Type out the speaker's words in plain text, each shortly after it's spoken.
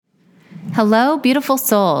Hello, beautiful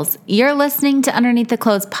souls. You're listening to Underneath the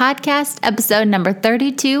Clothes podcast, episode number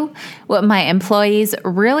 32, What My Employees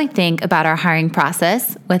Really Think About Our Hiring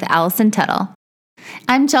Process with Allison Tuttle.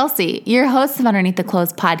 I'm Chelsea, your host of Underneath the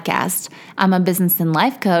Clothes podcast. I'm a business and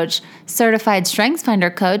life coach, certified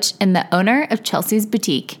StrengthsFinder coach, and the owner of Chelsea's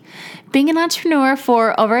Boutique. Being an entrepreneur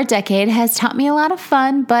for over a decade has taught me a lot of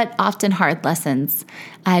fun, but often hard lessons.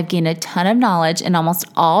 I've gained a ton of knowledge in almost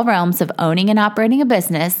all realms of owning and operating a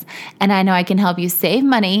business, and I know I can help you save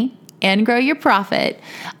money and grow your profit,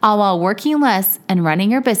 all while working less and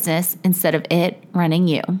running your business instead of it running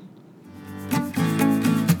you.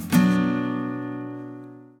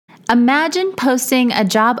 Imagine posting a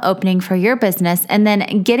job opening for your business and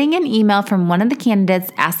then getting an email from one of the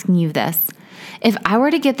candidates asking you this: if I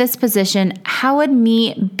were to get this position, how would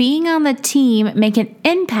me being on the team make an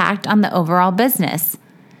impact on the overall business?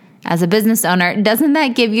 As a business owner, doesn't that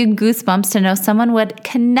give you goosebumps to know someone would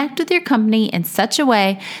connect with your company in such a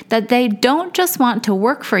way that they don't just want to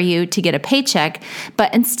work for you to get a paycheck,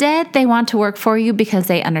 but instead they want to work for you because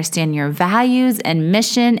they understand your values and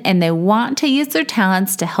mission and they want to use their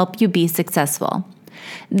talents to help you be successful?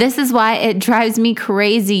 This is why it drives me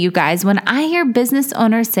crazy, you guys, when I hear business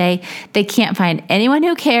owners say they can't find anyone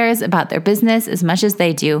who cares about their business as much as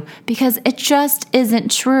they do, because it just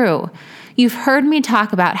isn't true. You've heard me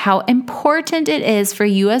talk about how important it is for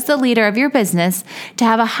you as the leader of your business to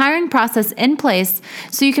have a hiring process in place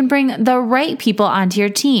so you can bring the right people onto your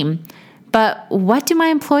team. But what do my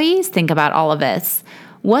employees think about all of this?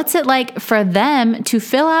 What's it like for them to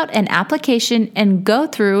fill out an application and go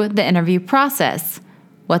through the interview process?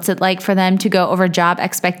 What's it like for them to go over job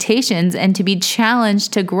expectations and to be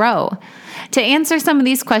challenged to grow? To answer some of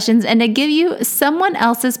these questions and to give you someone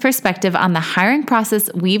else's perspective on the hiring process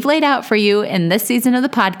we've laid out for you in this season of the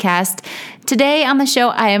podcast, today on the show,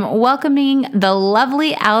 I am welcoming the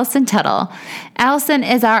lovely Allison Tuttle. Allison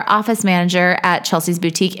is our office manager at Chelsea's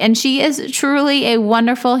Boutique, and she is truly a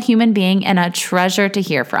wonderful human being and a treasure to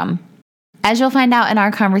hear from. As you'll find out in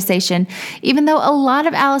our conversation, even though a lot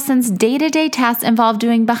of Allison's day-to-day tasks involve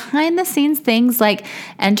doing behind-the-scenes things like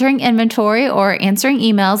entering inventory or answering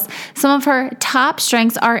emails, some of her top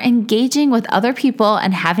strengths are engaging with other people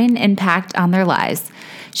and having an impact on their lives.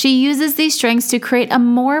 She uses these strengths to create a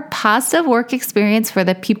more positive work experience for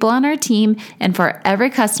the people on our team and for every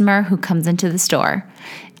customer who comes into the store.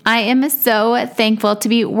 I am so thankful to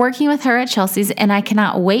be working with her at Chelsea's, and I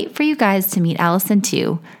cannot wait for you guys to meet Allison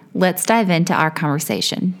too. Let's dive into our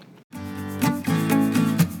conversation.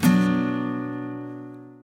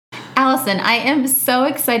 Allison, I am so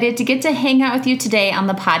excited to get to hang out with you today on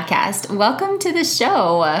the podcast. Welcome to the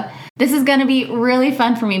show. This is going to be really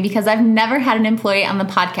fun for me because I've never had an employee on the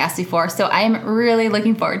podcast before, so I am really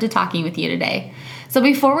looking forward to talking with you today. So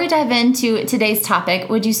before we dive into today's topic,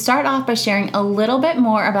 would you start off by sharing a little bit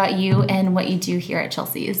more about you and what you do here at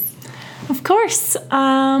Chelsea's? Of course.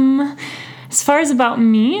 As far as about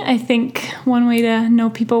me, I think one way to know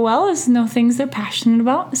people well is know things they're passionate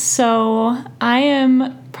about. So I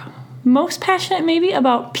am most passionate maybe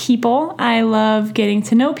about people. I love getting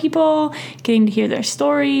to know people, getting to hear their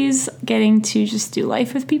stories, getting to just do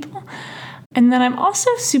life with people. And then I'm also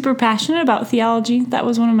super passionate about theology. That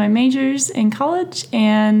was one of my majors in college,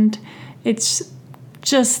 and it's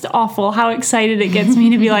just awful how excited it gets me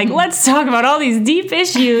to be like, let's talk about all these deep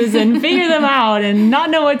issues and figure them out and not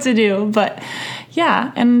know what to do. But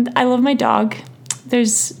yeah, and I love my dog.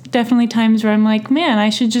 There's definitely times where I'm like, man, I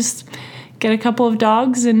should just get a couple of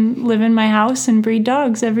dogs and live in my house and breed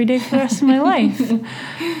dogs every day for the rest of my life.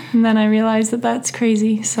 And then I realized that that's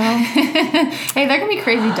crazy. So hey, there can be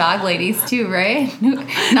crazy dog ladies too, right?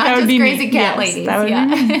 Not just crazy me. cat yes, ladies. That would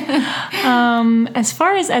be me. As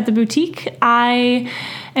far as at the boutique, I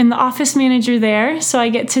am the office manager there. So I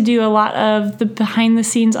get to do a lot of the behind the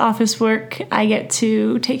scenes office work. I get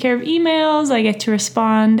to take care of emails. I get to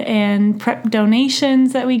respond and prep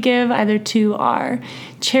donations that we give either to our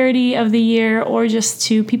charity of the year or just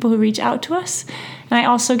to people who reach out to us. And I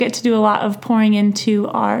also get to do a lot of pouring into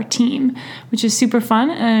our team, which is super fun.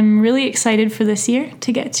 And I'm really excited for this year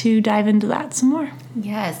to get to dive into that some more.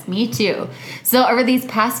 Yes, me too. So over these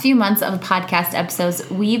past few months of podcast episodes,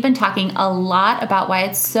 we've been talking a lot about why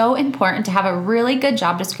it's so important to have a really good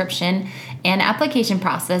job description and application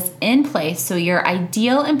process in place so your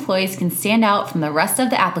ideal employees can stand out from the rest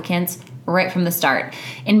of the applicants right from the start.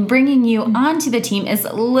 And bringing you onto the team is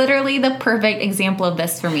literally the perfect example of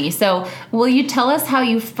this for me. So will you tell us how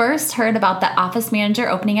you first heard about the office manager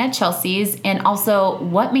opening at Chelsea's and also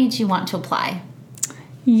what made you want to apply?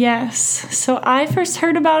 Yes. So I first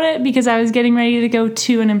heard about it because I was getting ready to go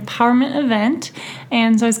to an empowerment event.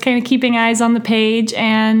 And so I was kind of keeping eyes on the page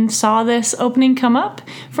and saw this opening come up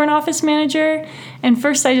for an office manager. And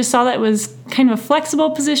first I just saw that it was kind of a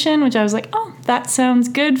flexible position, which I was like, oh, that sounds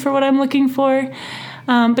good for what I'm looking for.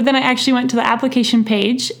 But then I actually went to the application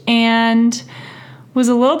page and was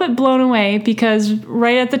a little bit blown away because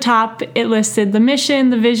right at the top it listed the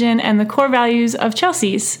mission, the vision, and the core values of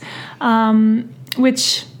Chelsea's.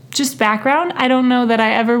 Which, just background, I don't know that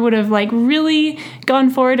I ever would have really gone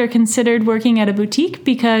forward or considered working at a boutique,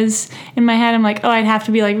 because in my head I'm like, oh, I'd have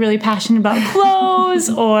to be really passionate about clothes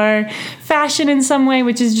or fashion in some way,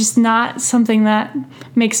 which is just not something that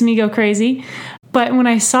makes me go crazy. But when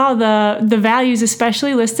I saw the values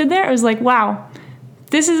especially listed there, I was like, wow,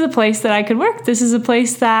 this is a place that I could work. This is a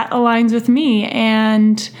place that aligns with me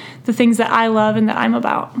and the things that I love and that I'm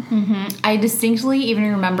about. Mm-hmm. I distinctly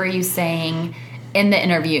even remember you saying in the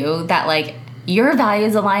interview that your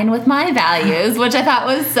values align with my values, which I thought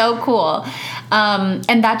was so cool.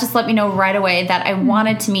 And that just let me know right away that I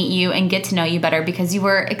wanted to meet you and get to know you better, because you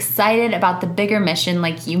were excited about the bigger mission,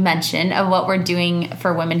 like you mentioned, of what we're doing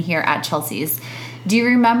for women here at Chelsea's. Do you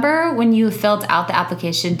remember when you filled out the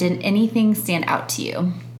application, did anything stand out to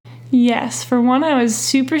you? Yes. For one, I was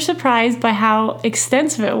super surprised by how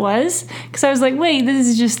extensive it was, because I was like, wait, this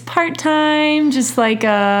is just part-time, just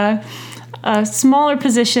a smaller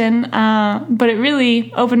position. But it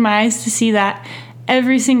really opened my eyes to see that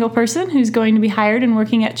every single person who's going to be hired and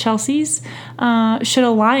working at Chelsea's should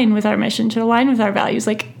align with our mission, should align with our values.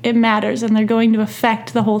 It matters, and they're going to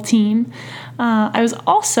affect the whole team. I was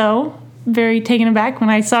also very taken aback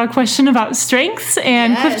when I saw a question about strengths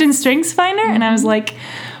and Yes. Clifton Strengths Finder. Mm-hmm. And I was like,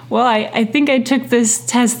 well, I think I took this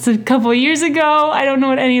test a couple of years ago. I don't know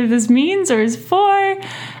what any of this means or is for.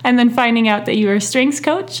 And then finding out that you are a strengths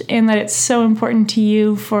coach and that it's so important to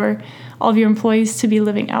you for all of your employees to be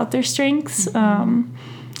living out their strengths.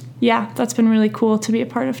 Yeah, that's been really cool to be a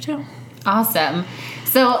part of too. Awesome.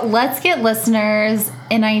 So let's get listeners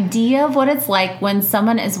an idea of what it's like when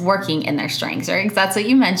someone is working in their strengths, right? Because that's what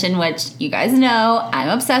you mentioned, which you guys know, I'm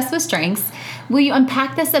obsessed with strengths. Will you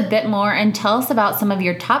unpack this a bit more and tell us about some of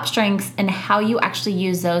your top strengths and how you actually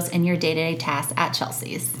use those in your day-to-day tasks at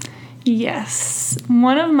Chelsea's? Yes.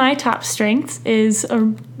 One of my top strengths is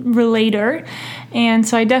a relator. And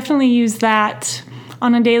so I definitely use that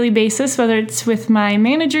on a daily basis, whether it's with my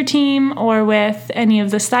manager team or with any of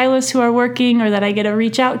the stylists who are working or that I get to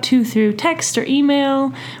reach out to through text or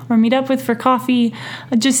email or meet up with for coffee.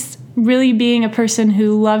 Just really being a person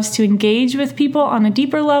who loves to engage with people on a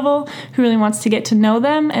deeper level, who really wants to get to know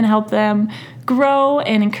them and help them grow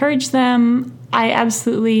and encourage them. I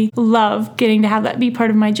absolutely love getting to have that be part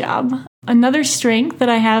of my job. Another strength that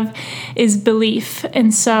I have is belief.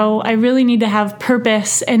 And so I really need to have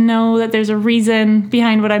purpose and know that there's a reason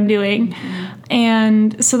behind what I'm doing. Mm-hmm.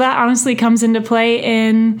 And so that honestly comes into play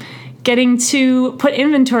in getting to put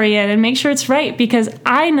inventory in and make sure it's right, because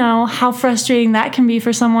I know how frustrating that can be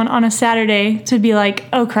for someone on a Saturday to be like,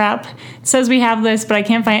 oh crap, it says we have this, but I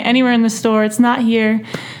can't find it anywhere in the store. It's not here.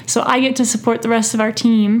 So I get to support the rest of our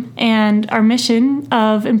team and our mission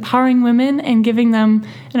of empowering women and giving them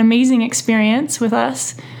an amazing experience with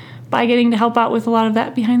us by getting to help out with a lot of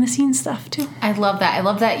that behind the scenes stuff too. I love that. I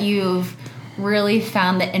love that you've really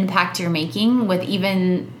found the impact you're making with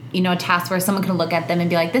even a task where someone can look at them and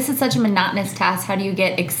be like, this is such a monotonous task. How do you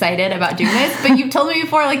get excited about doing this? But you've told me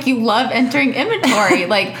before, you love entering inventory.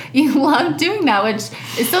 You love doing that, which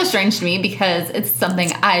is so strange to me because it's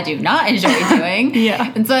something I do not enjoy doing.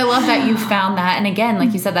 Yeah. And so I love that you found that. And again,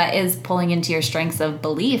 like you said, that is pulling into your strengths of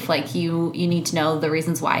belief. You need to know the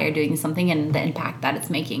reasons why you're doing something and the impact that it's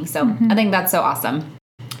making. So I think that's so awesome.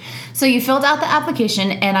 So you filled out the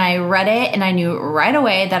application and I read it and I knew right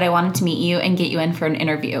away that I wanted to meet you and get you in for an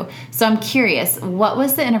interview. So I'm curious, what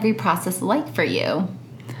was the interview process like for you?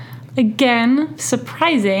 Again,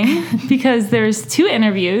 surprising because there's 2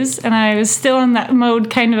 interviews and I was still in that mode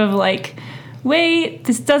kind of wait,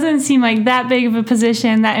 this doesn't seem like that big of a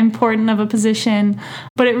position, that important of a position.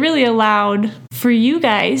 But it really allowed for you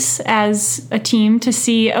guys as a team to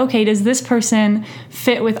see, okay, does this person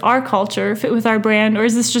fit with our culture, fit with our brand, or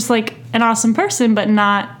is this just an awesome person but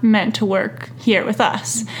not meant to work here with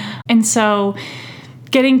us? Mm-hmm. And so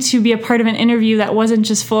getting to be a part of an interview that wasn't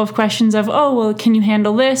just full of questions of, oh, well, can you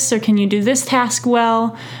handle this or can you do this task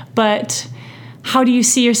well, but how do you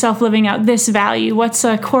see yourself living out this value? What's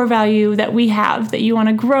a core value that we have that you want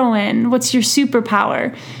to grow in? What's your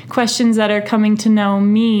superpower? Questions that are coming to know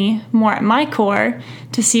me more at my core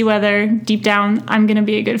to see whether deep down I'm going to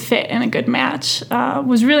be a good fit and a good match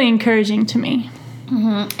was really encouraging to me.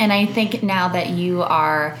 And I think now that you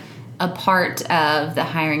are a part of the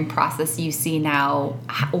hiring process, you see now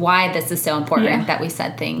why this is so important that we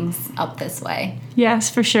set things up this way. Yes,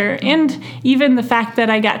 for sure. And even the fact that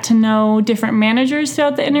I got to know different managers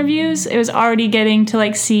throughout the interviews, it was already getting to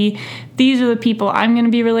like see these are the people I'm going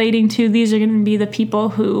to be relating to. These are going to be the people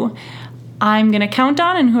who I'm going to count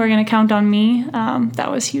on and who are going to count on me. That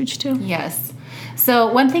was huge too. Yes.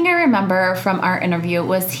 So one thing I remember from our interview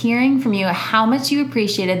was hearing from you how much you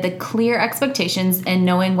appreciated the clear expectations and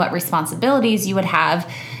knowing what responsibilities you would have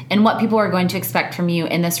and what people are going to expect from you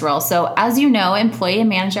in this role. So as you know, employee and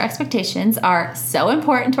manager expectations are so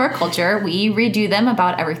important to our culture. We redo them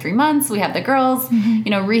about every 3 months. We have the girls,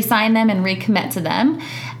 re-sign them and recommit to them.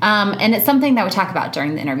 And it's something that we talk about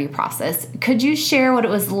during the interview process. Could you share what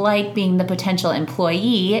it was like being the potential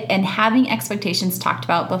employee and having expectations talked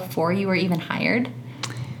about before you were even hired?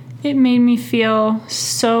 It made me feel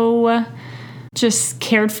so just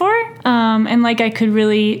cared for, and like I could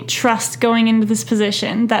really trust going into this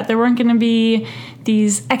position, that there weren't going to be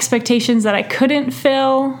these expectations that I couldn't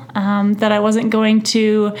fill, that I wasn't going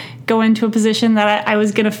to go into a position that I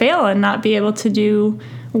was going to fail and not be able to do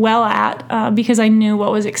well at, because I knew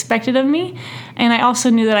what was expected of me. And I also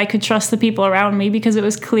knew that I could trust the people around me because it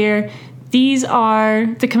was clear these are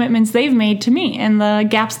the commitments they've made to me and the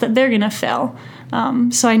gaps that they're going to fill.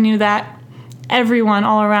 So I knew that everyone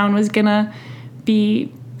all around was going to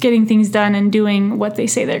be getting things done and doing what they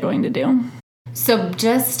say they're going to do. So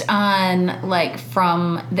just on like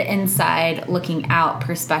from the inside looking out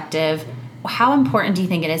perspective, how important do you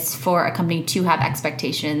think it is for a company to have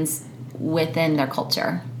expectations within their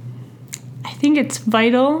culture? I think it's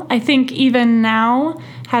vital. I think even now,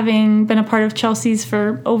 having been a part of Chelsea's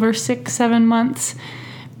for over 6-7 months,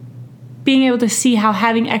 being able to see how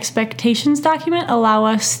having expectations document allow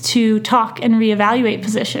us to talk and reevaluate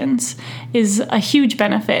positions is a huge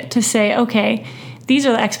benefit, to say, okay, these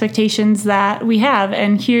are the expectations that we have,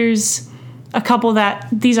 and here's a couple that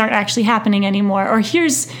these aren't actually happening anymore, or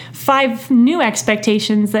here's 5 new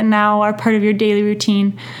expectations that now are part of your daily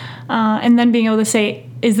routine. And then being able to say,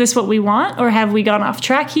 is this what we want, or have we gone off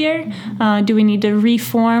track here? Do we need to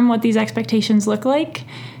reform what these expectations look like?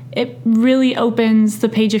 It really opens the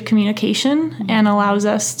page of communication and allows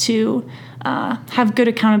us to have good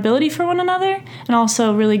accountability for one another and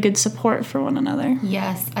also really good support for one another.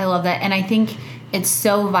 Yes, I love that. And I think it's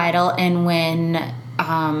so vital. And when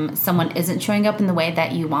someone isn't showing up in the way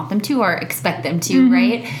that you want them to or expect them to,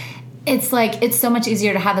 right? It's like, it's so much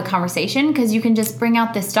easier to have the conversation because you can just bring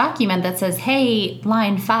out this document that says, hey,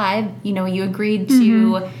 line 5, you agreed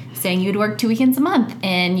to saying you'd work 2 weekends a month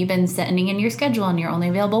and you've been sending in your schedule and you're only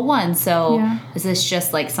available 1. So is this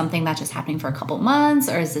just like something that's just happening for a couple months,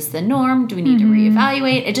 or is this the norm? Do we need to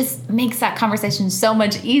reevaluate? It just makes that conversation so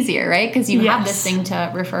much easier, right? Because you have this thing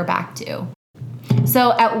to refer back to.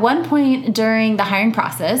 So at one point during the hiring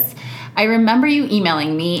process, I remember you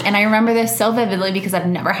emailing me, and I remember this so vividly because I've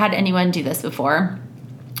never had anyone do this before.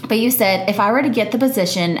 But you said, if I were to get the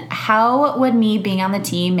position, how would me being on the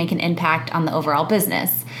team make an impact on the overall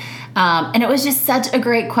business? And it was just such a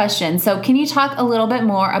great question. So can you talk a little bit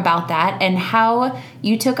more about that and how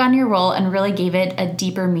you took on your role and really gave it a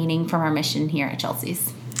deeper meaning from our mission here at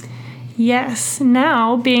Chelsea's? Yes.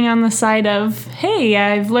 Now, being on the side of, hey,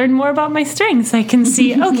 I've learned more about my strengths, I can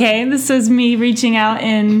see, okay, this was me reaching out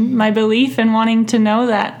in my belief and wanting to know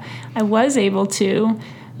that I was able to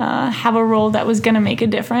have a role that was going to make a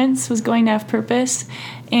difference, was going to have purpose.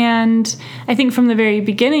 And I think from the very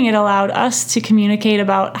beginning, it allowed us to communicate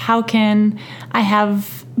about how can I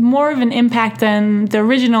have more of an impact than the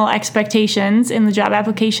original expectations in the job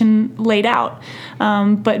application laid out,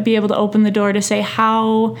 but be able to open the door to say,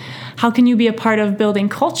 how can you be a part of building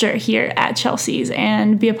culture here at Chelsea's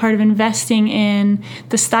and be a part of investing in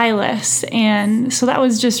the stylists? And so that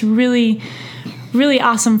was just really, really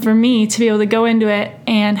awesome for me to be able to go into it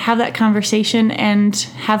and have that conversation and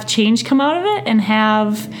have change come out of it and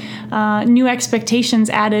have new expectations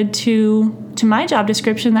added to my job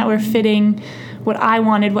description that were fitting what I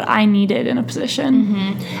wanted, what I needed in a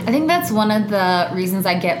position. I think that's one of the reasons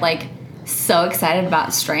I get so excited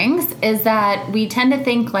about strengths is that we tend to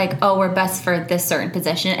think oh, we're best for this certain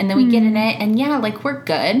position, and then we get in it and we're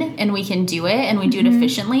good and we can do it and we do it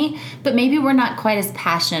efficiently, but maybe we're not quite as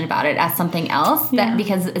passionate about it as something else that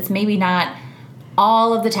because it's maybe not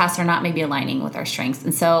all of the tasks are not maybe aligning with our strengths.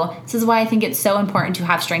 And so this is why I think it's so important to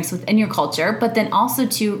have strengths within your culture, but then also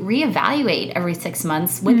to reevaluate every 6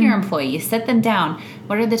 months with your employees, sit them down.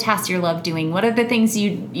 What are the tasks you love doing? What are the things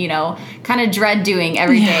you know, kind of dread doing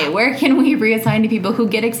every day? Where can we reassign to people who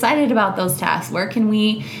get excited about those tasks? Where can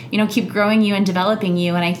we, you know, keep growing you and developing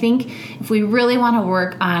you? And I think if we really want to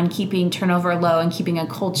work on keeping turnover low and keeping a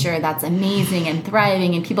culture that's amazing and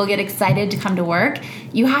thriving and people get excited to come to work,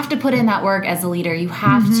 you have to put in that work as a leader. You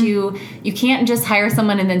have to, you can't just hire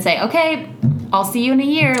someone and then say, okay, I'll see you in a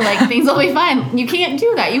year, like things will be fine. You can't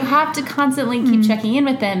do that. You have to constantly keep checking in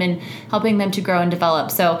with them and helping them to grow and develop.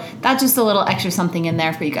 So that's just a little extra something in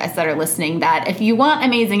there for you guys that are listening, that if you want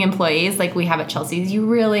amazing employees like we have at Chelsea's, you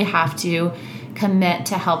really have to commit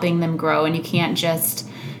to helping them grow. And you can't just,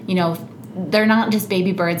 you know, they're not just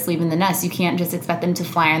baby birds leaving the nest. You can't just expect them to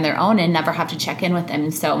fly on their own and never have to check in with them.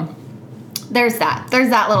 And so there's that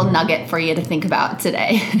little nugget for you to think about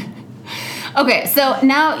today. Okay, so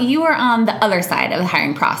now you are on the other side of the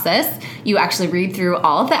hiring process. You actually read through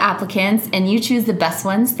all of the applicants and you choose the best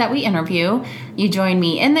ones that we interview. You join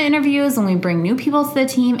me in the interviews when we bring new people to the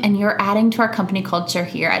team, and you're adding to our company culture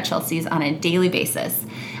here at Chelsea's on a daily basis.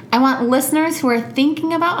 I want listeners who are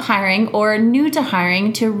thinking about hiring or new to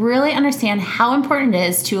hiring to really understand how important it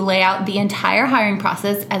is to lay out the entire hiring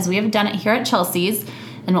process as we have done it here at Chelsea's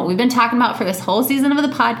and what we've been talking about for this whole season of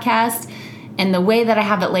the podcast. And the way that I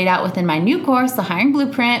have it laid out within my new course, the Hiring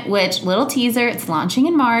Blueprint, which, little teaser, it's launching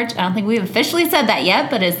in March. I don't think we've officially said that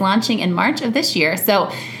yet, but it's launching in March of this year.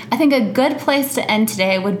 So I think a good place to end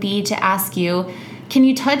today would be to ask you, can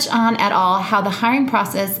you touch on at all how the hiring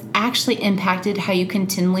process actually impacted how you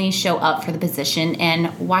continually show up for the position? And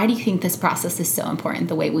why do you think this process is so important,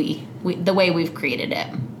 the way we've created it?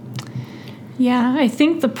 Yeah, I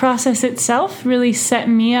think the process itself really set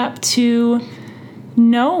me up to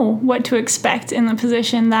know what to expect in the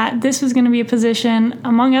position, that this was going to be a position,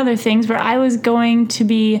 among other things, where I was going to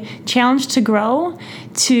be challenged to grow,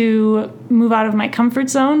 to move out of my comfort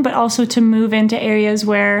zone, but also to move into areas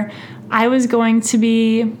where I was going to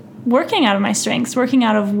be working out of my strengths, working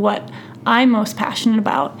out of what I'm most passionate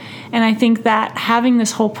about. And I think that having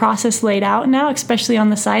this whole process laid out now, especially on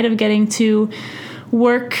the side of getting to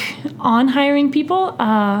work on hiring people,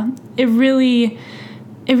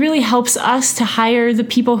 it really helps us to hire the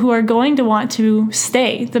people who are going to want to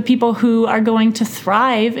stay, the people who are going to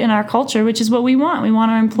thrive in our culture, which is what we want. We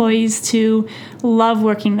want our employees to love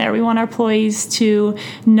working there. We want our employees to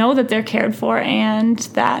know that they're cared for and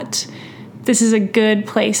that this is a good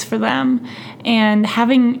place for them. And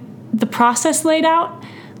having the process laid out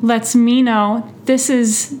lets me know this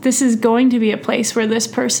is going to be a place where this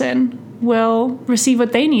person will receive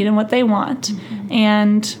what they need and what they want. Mm-hmm.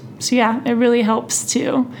 And so, yeah, it really helps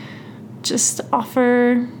to just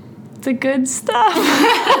offer the good stuff.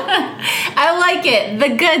 I like it.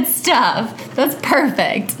 The good stuff. That's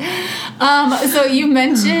perfect. So you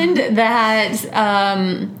mentioned that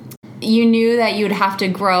you knew that you would have to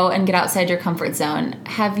grow and get outside your comfort zone.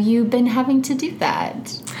 Have you been having to do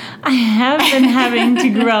that? I have been having to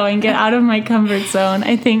grow and get out of my comfort zone.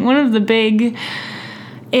 I think one of the big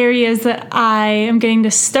areas that I am getting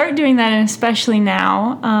to start doing that, and especially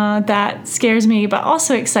now, that scares me but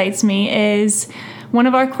also excites me, is one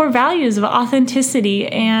of our core values of authenticity.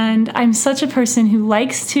 And I'm such a person who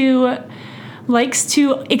likes to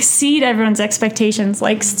exceed everyone's expectations,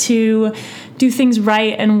 likes to do things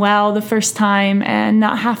right and well the first time and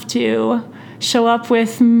not have to show up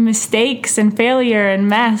with mistakes and failure and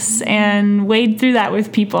mess and wade through that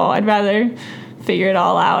with people. I'd rather figure it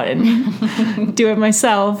all out and do it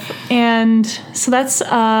myself. And so that's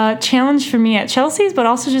a challenge for me at Chelsea's, but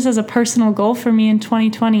also just as a personal goal for me in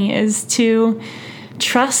 2020 is to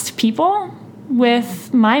trust people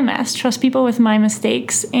with my mess, trust people with my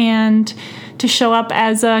mistakes, and to show up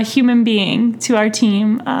as a human being to our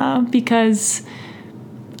team, because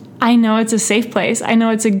I know it's a safe place. I know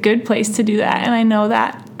it's a good place to do that. And I know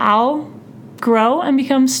that I'll grow and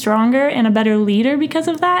become stronger and a better leader because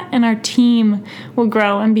of that, and our team will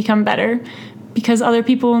grow and become better because other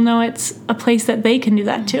people will know it's a place that they can do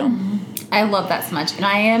that too. I love that so much, and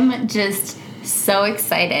I am just so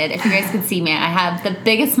excited. If you guys could see me, I have the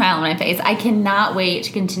biggest smile on my face. I cannot wait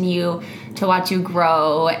to continue to watch you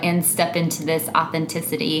grow and step into this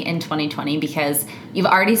authenticity in 2020, because you've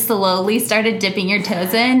already slowly started dipping your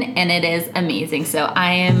toes in, and it is amazing. So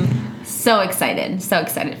I am so excited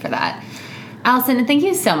for that. Allison, thank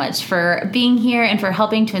you so much for being here and for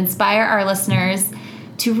helping to inspire our listeners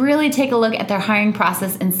to really take a look at their hiring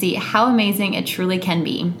process and see how amazing it truly can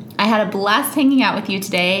be. I had a blast hanging out with you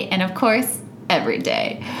today, and of course, every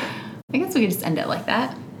day. I guess we could just end it like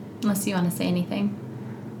that, unless you want to say anything.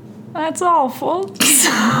 That's all, folks.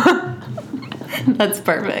 That's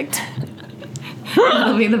perfect.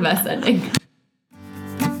 That'll be the best ending.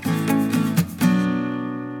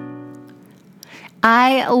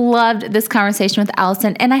 I loved this conversation with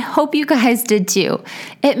Allison, and I hope you guys did too.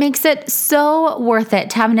 It makes it so worth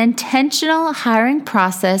it to have an intentional hiring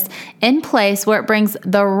process in place where it brings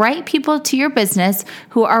the right people to your business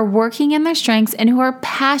who are working in their strengths and who are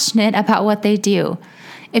passionate about what they do.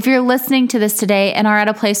 If you're listening to this today and are at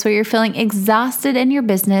a place where you're feeling exhausted in your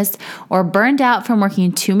business or burned out from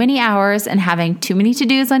working too many hours and having too many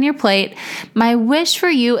to-dos on your plate, my wish for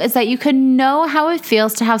you is that you could know how it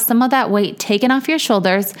feels to have some of that weight taken off your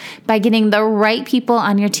shoulders by getting the right people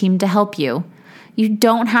on your team to help you. You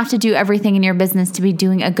don't have to do everything in your business to be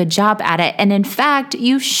doing a good job at it. And in fact,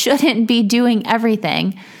 you shouldn't be doing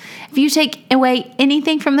everything. If you take away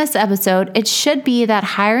anything from this episode, it should be that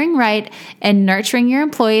hiring right and nurturing your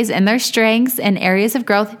employees and their strengths and areas of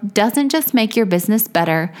growth doesn't just make your business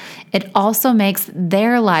better, it also makes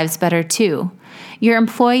their lives better too. Your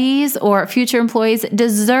employees or future employees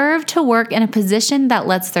deserve to work in a position that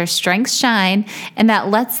lets their strengths shine and that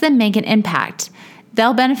lets them make an impact.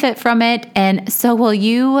 They'll benefit from it, and so will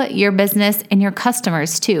you, your business, and your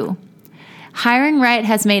customers too. Hiring right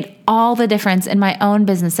has made all the difference in my own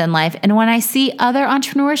business and life. And when I see other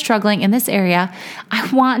entrepreneurs struggling in this area,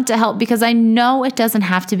 I want to help because I know it doesn't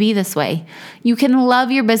have to be this way. You can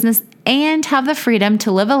love your business and have the freedom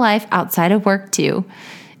to live a life outside of work too.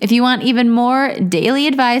 If you want even more daily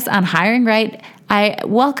advice on hiring right, I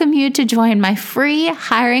welcome you to join my free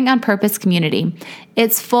Hiring on Purpose community.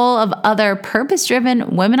 It's full of other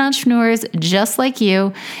purpose-driven women entrepreneurs just like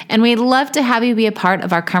you, and we'd love to have you be a part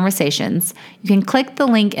of our conversations. You can click the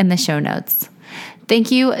link in the show notes.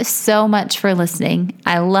 Thank you so much for listening.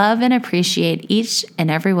 I love and appreciate each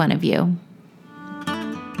and every one of you.